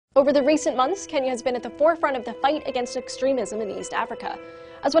Over the recent months, Kenya has been at the forefront of the fight against extremism in East Africa.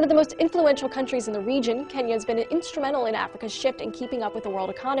 As one of the most influential countries in the region, Kenya has been instrumental in Africa's shift in keeping up with the world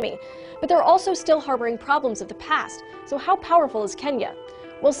economy. But they're also still harboring problems of the past. So how powerful is Kenya?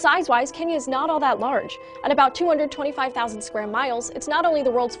 Well, size-wise, Kenya is not all that large. At about 225,000 square miles, it's not only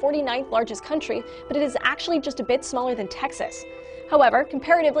the world's 49th largest country, but it is actually just a bit smaller than Texas. However,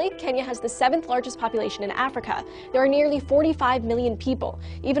 comparatively, Kenya has the 7th largest population in Africa. There are nearly 45 million people,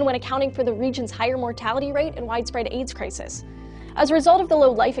 even when accounting for the region's higher mortality rate and widespread AIDS crisis. As a result of the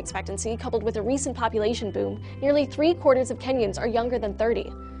low life expectancy, coupled with a recent population boom, nearly 3/4 of Kenyans are younger than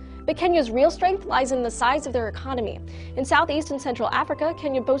 30. But Kenya's real strength lies in the size of their economy. In Southeast and Central Africa,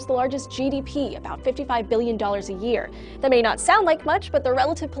 Kenya boasts the largest GDP, about $55 billion a year. That may not sound like much, but the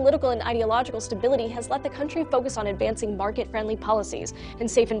relative political and ideological stability has let the country focus on advancing market-friendly policies and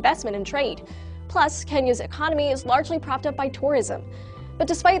safe investment and trade. Plus, Kenya's economy is largely propped up by tourism. But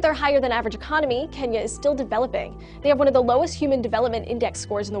despite their higher-than-average economy, Kenya is still developing. They have one of the lowest human development index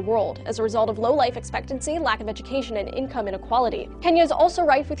scores in the world as a result of low life expectancy, lack of education, and income inequality. Kenya is also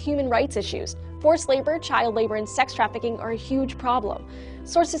rife with human rights issues. Forced labor, child labor, and sex trafficking are a huge problem.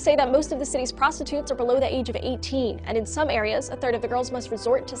 Sources say that most of the city's prostitutes are below the age of 18, and in some areas, a third of the girls must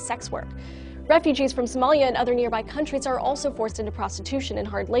resort to sex work. Refugees from Somalia and other nearby countries are also forced into prostitution and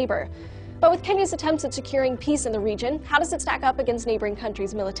hard labor. But with Kenya's attempts at securing peace in the region, how does it stack up against neighboring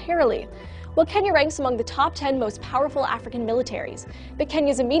countries militarily? Well, Kenya ranks among the top 10 most powerful African militaries. But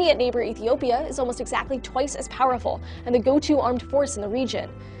Kenya's immediate neighbor, Ethiopia, is almost exactly twice as powerful and the go-to armed force in the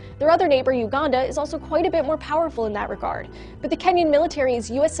region. Their other neighbor, Uganda, is also quite a bit more powerful in that regard. But the Kenyan military is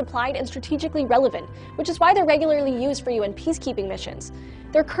U.S. supplied and strategically relevant, which is why they're regularly used for UN peacekeeping missions.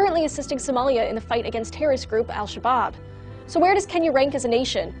 They're currently assisting Somalia in the fight against terrorist group Al-Shabaab. So where does Kenya rank as a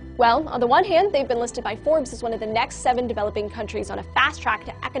nation? Well, on the one hand, they've been listed by Forbes as one of the next 7 developing countries on a fast track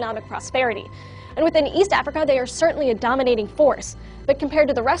to economic prosperity. And within East Africa, they are certainly a dominating force. But compared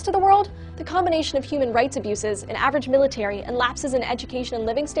to the rest of the world, the combination of human rights abuses, an average military, and lapses in education and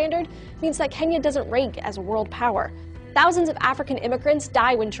living standard means that Kenya doesn't rank as a world power. Thousands of African immigrants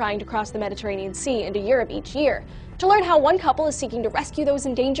die when trying to cross the Mediterranean Sea into Europe each year. To learn how one couple is seeking to rescue those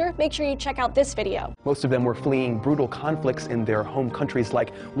in danger, make sure you check out this video. Most of them were fleeing brutal conflicts in their home countries,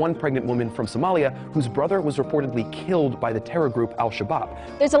 like one pregnant woman from Somalia whose brother was reportedly killed by the terror group Al-Shabaab.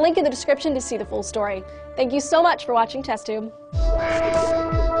 There's a link in the description to see the full story. Thank you so much for watching TestTube.